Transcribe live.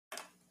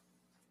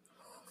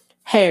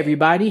Hey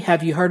everybody,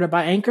 have you heard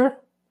about Anchor?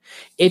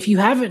 If you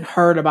haven't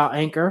heard about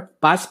Anchor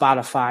by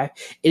Spotify,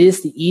 it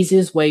is the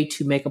easiest way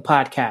to make a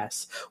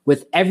podcast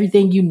with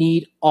everything you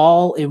need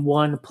all in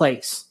one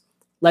place.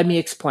 Let me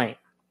explain.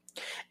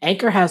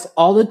 Anchor has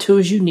all the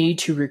tools you need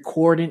to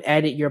record and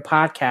edit your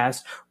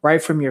podcast right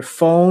from your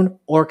phone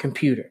or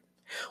computer.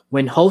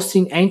 When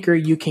hosting Anchor,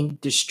 you can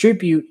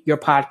distribute your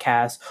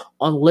podcast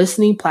on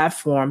listening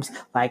platforms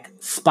like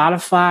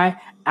Spotify,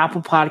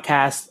 Apple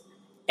Podcasts,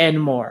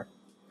 and more.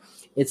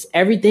 It's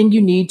everything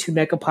you need to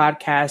make a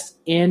podcast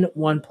in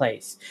one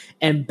place.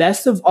 And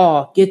best of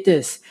all, get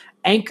this,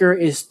 Anchor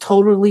is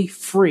totally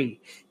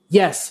free.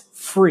 Yes,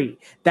 free.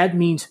 That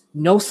means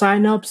no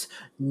signups,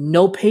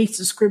 no paid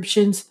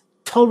subscriptions,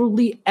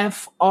 totally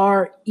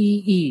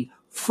free,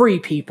 free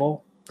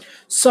people.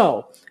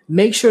 So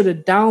make sure to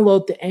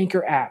download the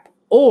Anchor app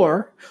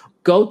or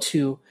go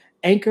to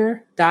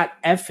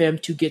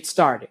anchor.fm to get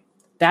started.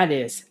 That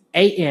is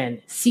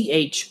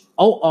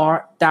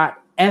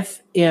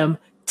ANCHOR.FM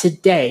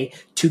today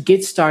to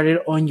get started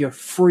on your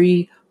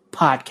free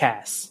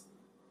podcast.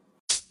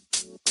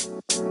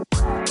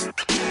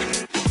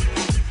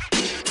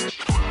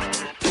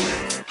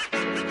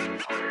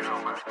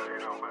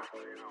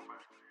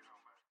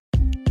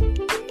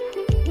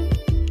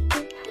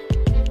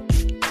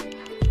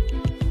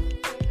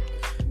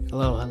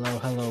 Hello.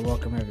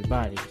 Welcome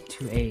everybody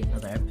to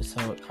another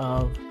episode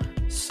of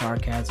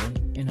Sarcasm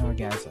and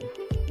Orgasm.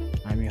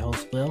 I'm your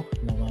host, Will,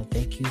 and I want to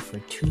thank you for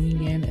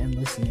tuning in and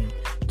listening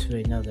to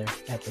another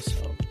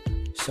episode.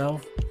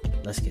 So,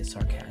 let's get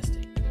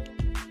sarcastic.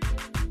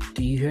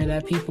 Do you hear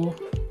that, people?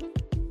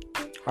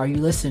 Are you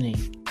listening?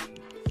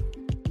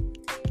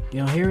 You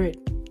don't hear it?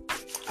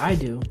 I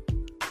do.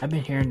 I've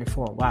been hearing it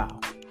for a while.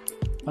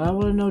 But I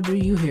want to know, do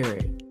you hear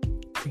it?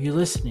 Are you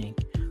listening?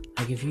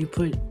 Like if you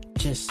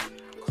just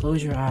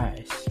close your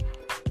eyes,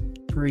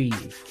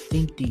 breathe,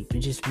 think deep,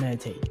 and just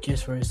meditate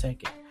just for a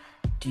second.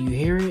 Do you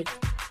hear it?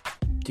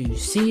 Do you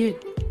see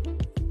it?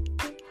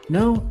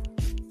 No?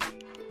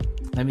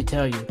 Let me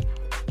tell you,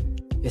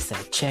 it's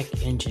that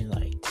check engine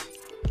light.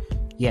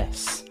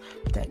 Yes,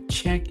 that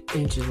check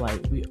engine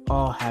light. We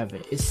all have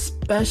it,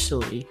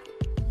 especially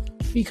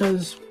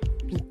because,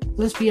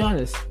 let's be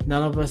honest,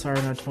 none of us are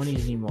in our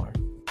 20s anymore.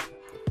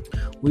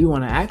 We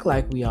want to act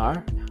like we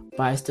are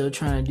by still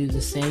trying to do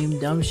the same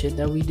dumb shit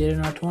that we did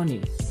in our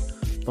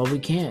 20s. But we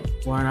can't.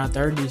 We're in our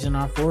 30s and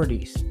our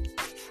 40s.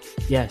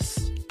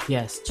 Yes,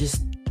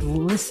 just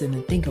listen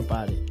and think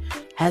about it.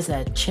 Has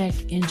that check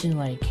engine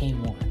light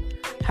came on?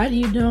 How do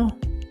you know?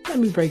 Let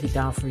me break it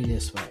down for you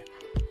this way.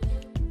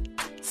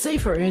 Say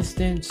for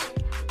instance,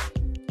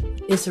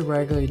 it's a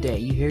regular day.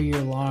 You hear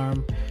your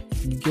alarm,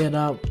 you get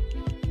up,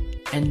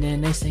 and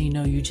then next thing you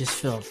know, you just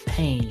feel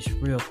pain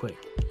real quick.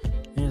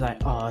 And you're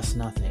like, oh, it's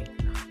nothing.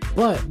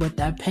 But what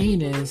that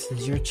pain is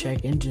your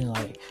check engine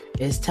light.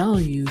 It's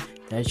telling you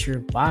that your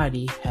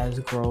body is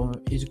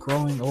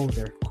growing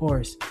older. Of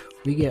course,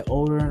 we get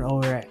older and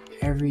older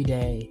every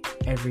day.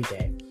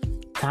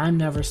 Time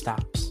never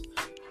stops.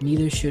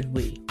 Neither should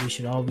we. We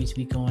should always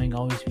be going,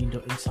 always be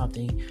doing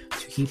something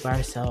to keep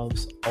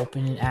ourselves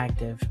open and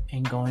active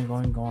and going,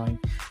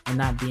 and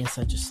not being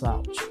such a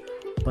slouch.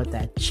 But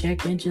that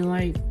check engine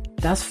light,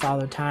 that's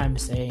Father Time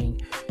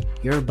saying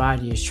your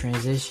body is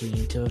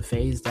transitioning to a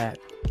phase that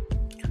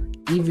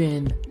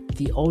even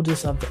the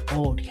oldest of the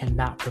old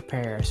cannot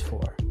prepare us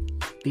for.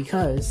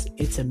 Because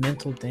it's a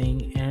mental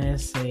thing and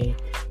it's a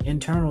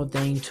internal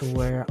thing to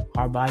where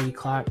our body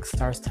clock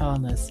starts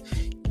telling us,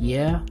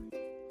 yeah,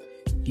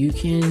 you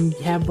can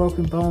have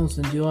broken bones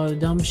and do all the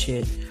dumb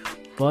shit,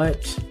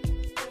 but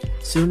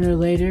sooner or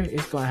later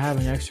it's going to have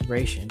an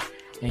expiration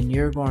and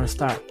you're going to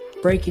start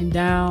breaking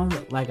down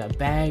like a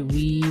bad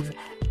weave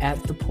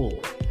at the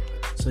pool.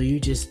 So you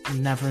just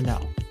never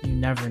know.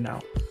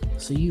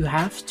 So you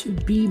have to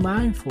be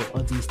mindful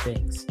of these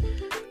things.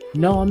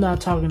 No, I'm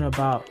not talking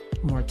about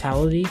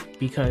mortality,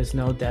 because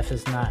no, death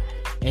is not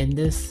in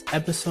this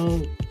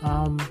episode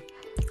on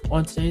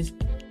today's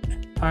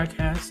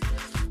podcast.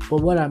 But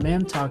what I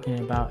am talking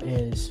about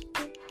is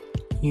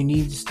you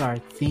need to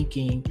start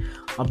thinking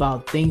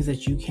about things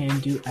that you can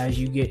do as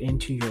you get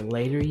into your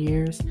later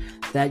years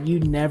that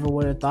you never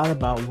would have thought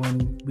about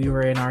when we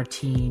were in our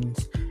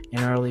teens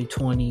and early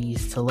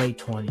 20s to late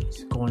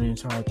 20s going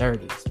into our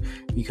 30s,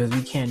 because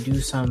we can't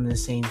do some of the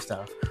same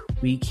stuff.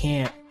 We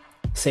can't,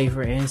 say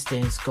for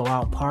instance, go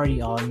out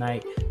party all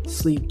night,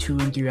 sleep 2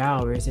 and 3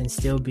 hours, and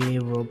still be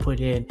able to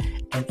put in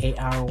an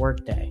 8-hour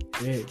workday.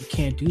 We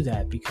can't do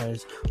that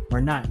because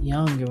we're not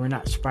young and we're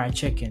not spry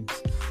chickens.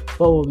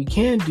 But what we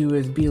can do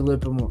is be a little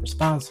bit more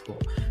responsible.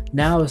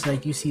 Now it's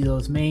like you see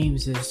those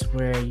memes is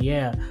where,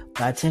 yeah,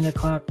 by 10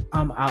 o'clock,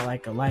 I'm out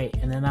like a light,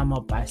 and then I'm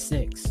up by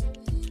 6.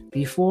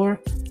 Before,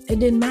 it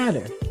didn't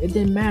matter.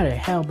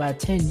 Hell, by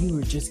 10, you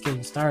were just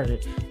getting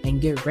started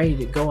and get ready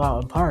to go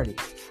out and party.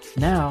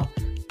 Now,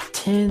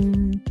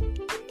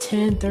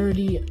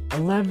 10:30,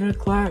 11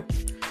 o'clock,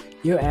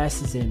 your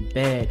ass is in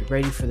bed,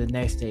 ready for the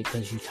next day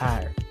because you're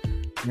tired.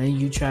 And then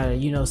you try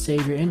to,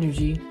 save your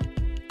energy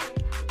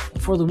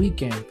for the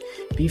weekend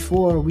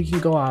before we can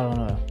go out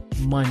on a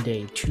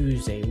Monday,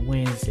 Tuesday,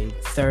 Wednesday,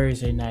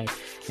 Thursday night,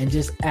 and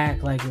just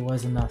act like it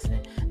wasn't nothing.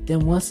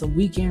 Then once the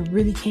weekend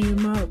really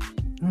came up,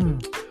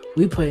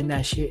 we putting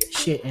that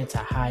shit into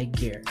high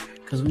gear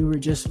because we were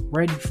just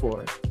ready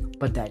for it.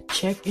 But that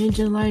check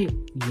engine light,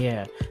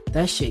 yeah,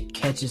 that shit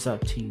catches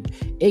up to you.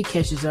 It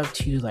catches up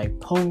to you like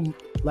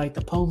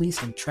the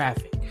police in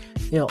traffic.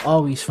 They'll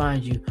always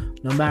find you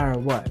no matter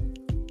what.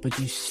 But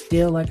you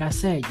still, like I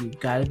said, you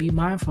gotta be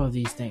mindful of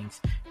these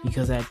things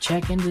because that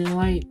check engine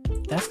light,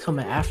 that's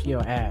coming after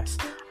your ass.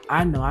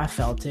 I know I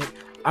felt it.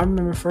 I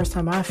remember the first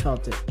time I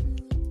felt it.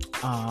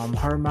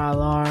 Heard my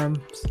alarm,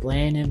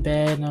 laying in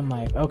bed, and I'm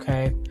like,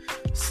 okay,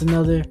 it's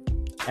another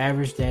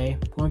average day.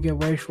 Gonna get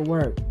ready for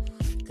work.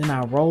 Then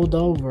I rolled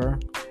over,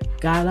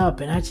 got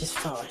up, and I just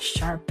felt a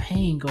sharp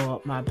pain go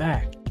up my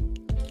back.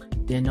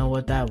 Didn't know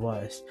what that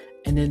was.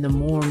 And then the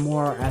more and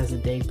more as the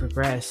day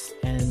progressed,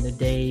 and the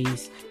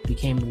days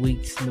became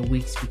weeks, and the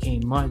weeks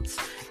became months,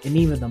 and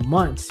even the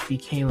months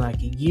became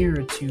like a year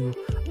or two,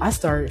 I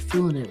started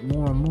feeling it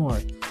more and more.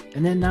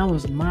 And then that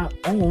was my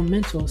own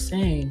mental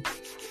saying,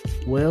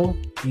 Will,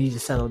 you need to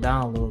settle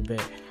down a little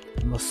bit.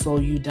 I'm going to slow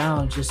you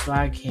down just so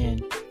I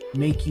can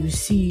make you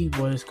see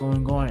what is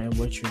going on and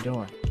what you're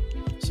doing.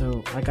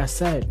 So, like I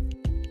said,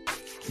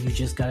 you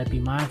just got to be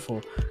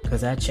mindful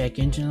because that check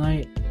engine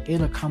light,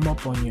 it'll come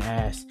up on your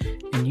ass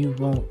and you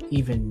won't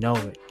even know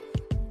it.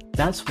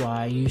 That's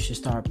why you should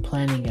start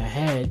planning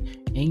ahead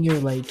in your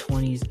late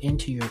 20s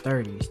into your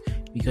 30s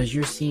because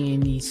you're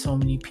seeing so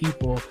many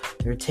people,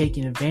 they're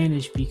taking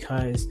advantage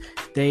because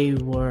they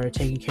were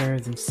taking care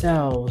of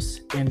themselves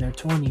in their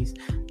 20s.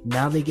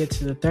 Now they get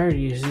to the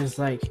 30s, it's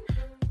like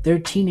they're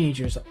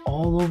teenagers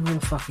all over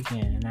the fuck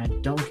again, and I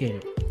don't get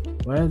it.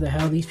 Whatever the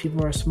hell these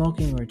people are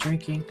smoking or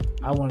drinking,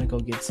 I want to go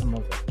get some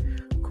of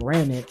it.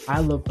 Granted, I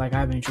look like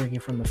I've been drinking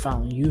from the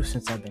fountain youth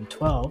since I've been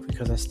 12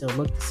 because I still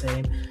look the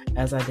same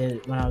as I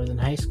did when I was in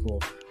high school.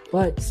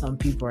 But some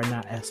people are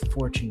not as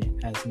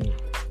fortunate as me.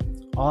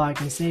 All I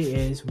can say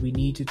is we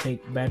need to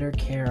take better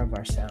care of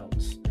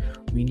ourselves.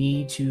 We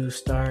need to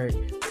start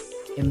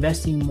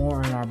investing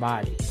more in our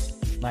bodies,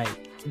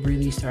 like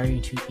really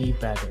starting to eat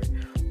better.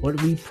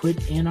 What we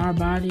put in our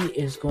body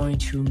is going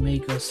to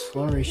make us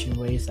flourish in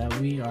ways that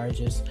we are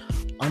just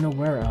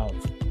unaware of,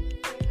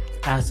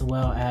 as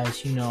well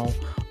as,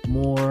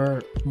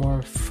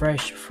 more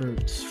fresh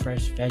fruits,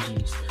 fresh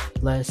veggies,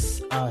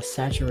 less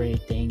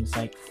saturated things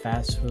like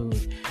fast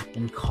food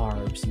and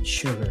carbs and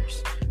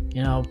sugars,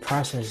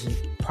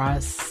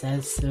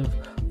 processed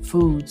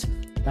foods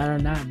that are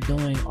not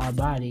doing our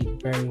body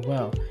very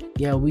well.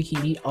 Yeah, we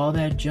can eat all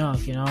that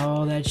junk and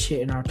all that shit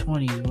in our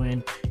 20s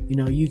when,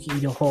 you can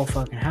eat a whole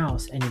fucking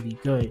house and it'd be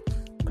good.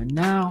 But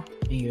now,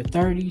 in your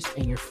 30s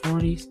and your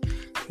 40s,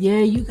 yeah,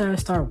 you gotta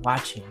start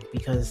watching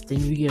because then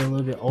you get a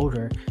little bit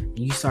older and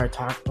you start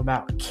talking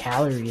about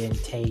calorie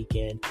intake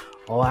and,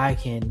 I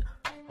can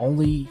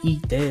only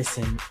eat this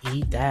and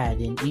eat that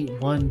and eat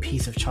one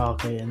piece of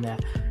chocolate and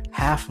that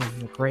half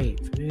of a grape.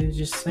 It's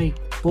just like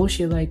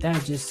bullshit like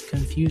that just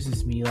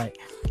confuses me. Like,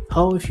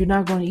 if you're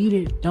not going to eat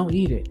it, don't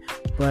eat it.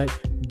 But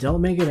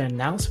don't make an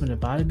announcement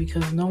about it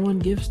because no one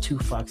gives two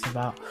fucks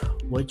about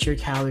what your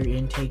calorie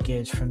intake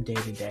is from day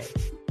to day.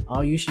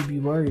 All you should be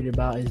worried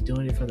about is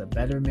doing it for the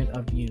betterment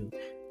of you,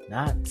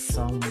 not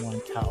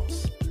someone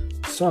else.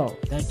 So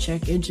that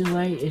check engine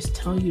light is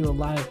telling you a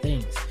lot of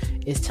things.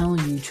 It's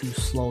telling you to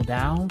slow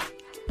down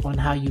on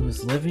how you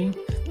was living,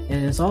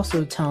 and it's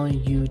also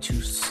telling you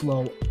to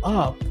slow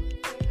up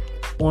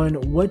on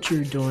what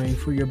you're doing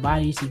for your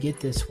body to get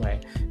this way,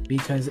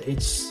 because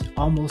it's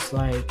almost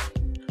like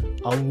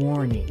a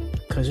warning,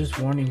 because there's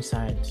warning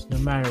signs no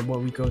matter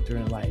what we go through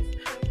in life.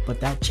 But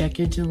that check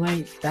engine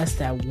light, that's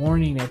that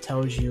warning that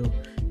tells you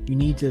you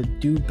need to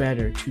do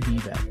better to be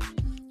better.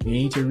 You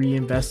need to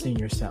reinvest in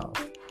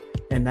yourself,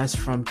 and that's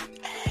from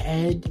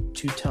head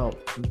to toe,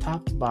 from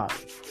top to bottom.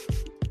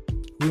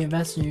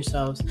 Reinvest in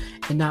yourselves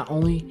in not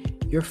only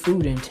your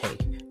food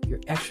intake, your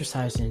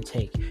exercise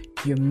intake,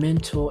 your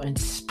mental and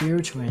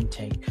spiritual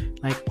intake.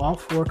 Like all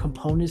four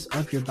components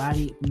of your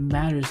body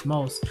matters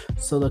most.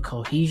 So the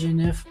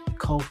cohesiveness,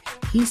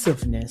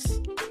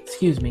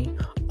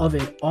 of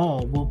it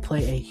all will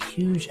play a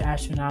huge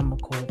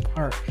astronomical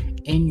part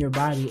in your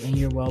body and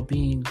your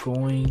well-being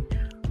going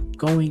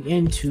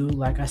into,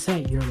 like I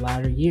said, your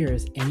latter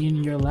years. And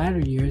in your latter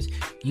years,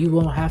 you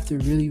won't have to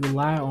really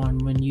rely on,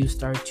 when you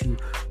start to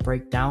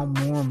break down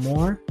more and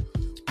more,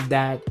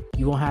 that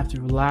you won't have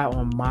to rely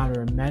on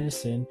modern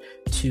medicine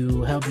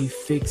to help you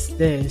fix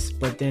this,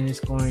 but then it's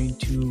going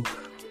to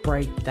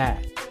break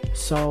that.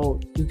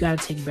 So you got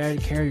to take better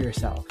care of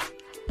yourself,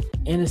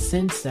 in a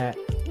sense that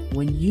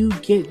when you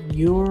get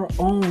your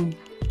own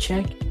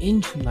check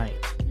engine light,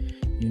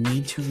 you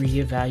need to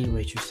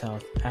reevaluate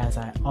yourself. As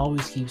I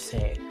always keep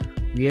saying,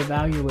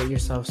 reevaluate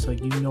yourself so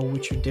you know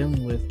what you're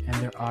dealing with and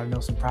there are no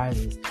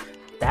surprises.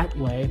 That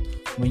way,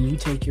 when you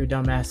take your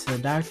dumb ass to the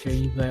doctor,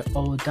 you be like,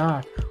 oh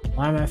doc,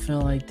 why am I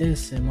feeling like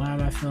this and why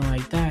am I feeling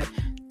like that?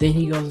 Then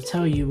he goes to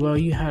tell you, well,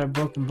 you had a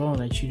broken bone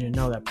that you didn't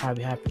know that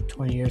probably happened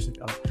 20 years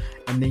ago.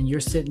 And then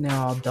you're sitting there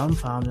all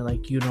dumbfounded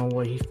like you know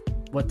what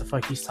what the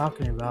fuck he's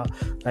talking about.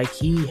 Like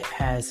he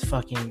has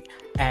fucking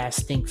ass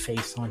stink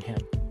face on him.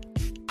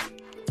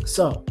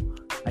 So,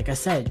 like I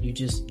said, you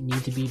just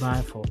need to be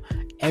mindful.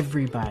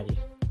 Everybody,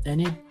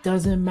 and it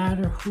doesn't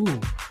matter who.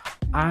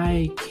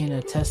 I can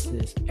attest to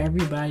this.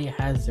 Everybody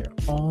has their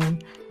own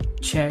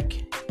check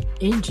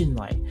engine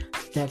light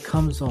that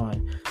comes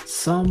on.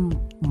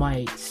 Some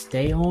might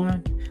stay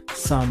on,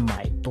 some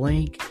might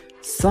blink,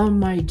 some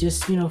might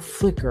just,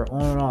 flicker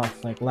on and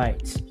off like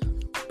lights.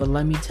 But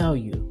let me tell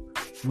you,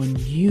 when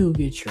you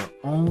get your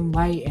own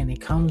light and it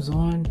comes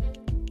on,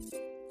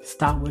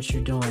 stop what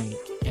you're doing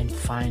and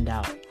find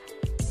out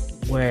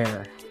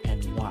where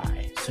and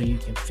why so you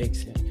can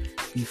fix it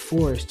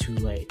before it's too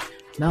late.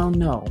 Now,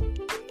 no,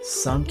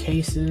 some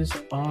cases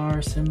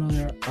are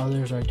similar,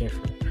 others are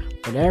different,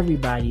 but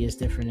everybody is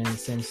different in the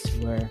sense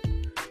where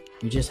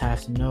you just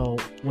have to know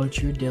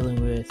what you're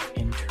dealing with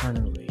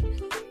internally,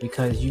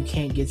 because you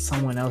can't get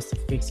someone else to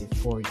fix it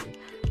for you.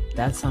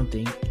 That's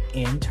something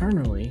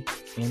internally,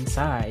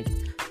 inside,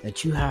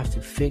 that you have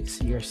to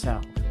fix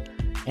yourself.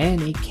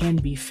 And it can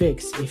be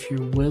fixed if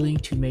you're willing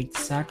to make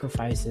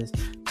sacrifices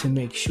to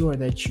make sure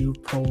that you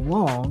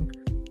prolong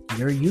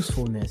your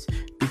usefulness,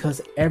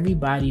 because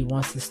everybody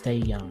wants to stay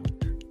young.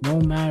 No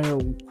matter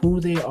who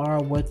they are,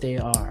 what they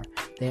are.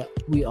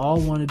 We all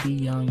want to be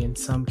young in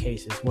some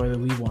cases, whether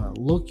we want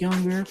to look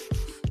younger,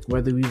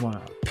 whether we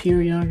want to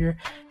appear younger,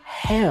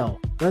 hell,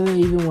 whether they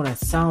even want to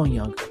sound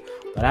younger.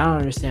 But I don't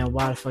understand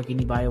why the fuck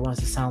anybody wants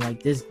to sound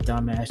like this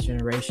dumbass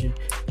generation,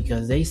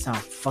 because they sound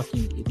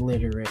fucking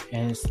illiterate.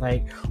 And it's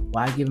like,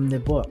 why give them the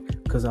book?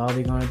 Because all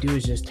they're going to do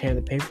is just tear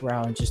the paper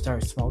out and just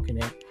start smoking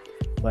it.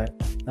 But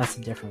that's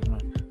a different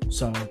one.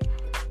 So,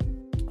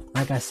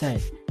 like I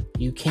said,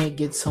 you can't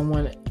get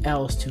someone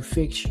else to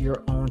fix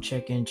your own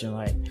check engine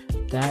light.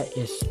 That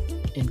is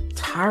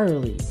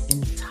entirely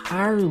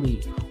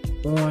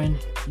on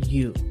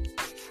you.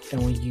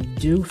 And when you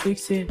do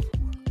fix it,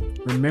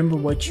 remember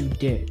what you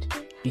did.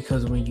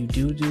 Because when you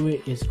do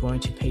it, it's going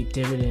to pay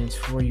dividends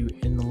for you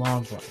in the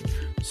long run.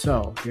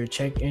 So, your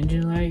check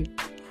engine light,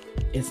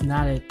 it's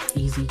not an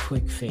easy,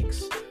 quick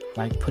fix.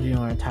 Like putting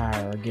on a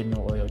tire or getting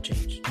an oil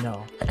change.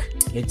 No,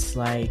 it's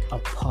like a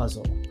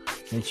puzzle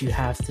that you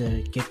have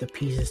to get the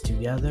pieces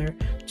together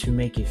to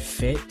make it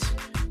fit,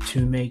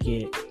 to make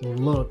it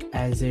look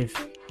as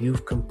if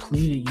you've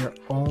completed your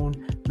own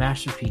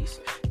masterpiece.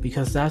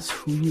 Because that's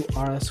who you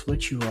are, that's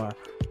what you are.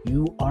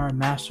 You are a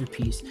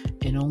masterpiece,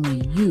 and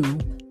only you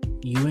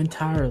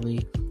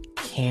entirely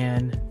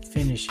can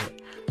finish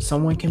it.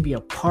 Someone can be a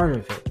part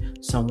of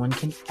it, someone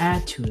can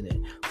add to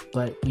it,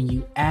 but when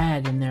you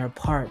add and they're a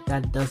part,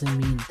 that doesn't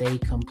mean they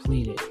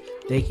complete it.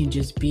 They can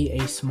just be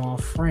a small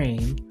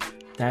frame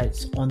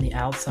that's on the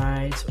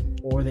outsides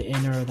or the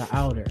inner or the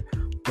outer,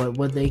 but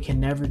what they can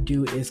never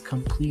do is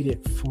complete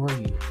it for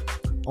you.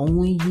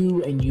 Only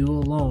you and you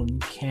alone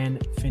can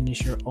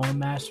finish your own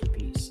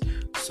masterpiece.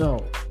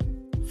 So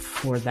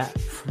for that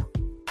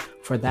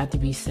to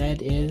be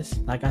said is,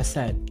 like I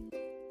said,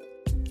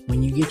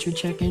 when you get your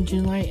check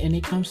engine light and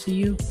it comes to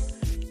you,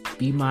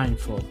 be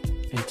mindful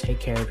and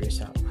take care of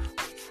yourself.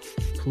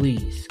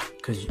 Please,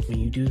 because when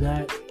you do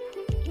that,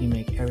 you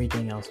make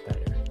everything else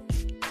better.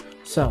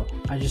 So,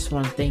 I just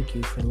want to thank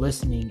you for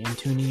listening and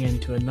tuning in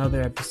to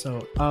another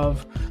episode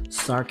of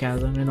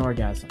Sarcasm and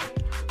Orgasm.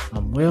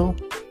 I'm Will.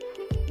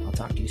 I'll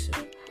talk to you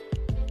soon.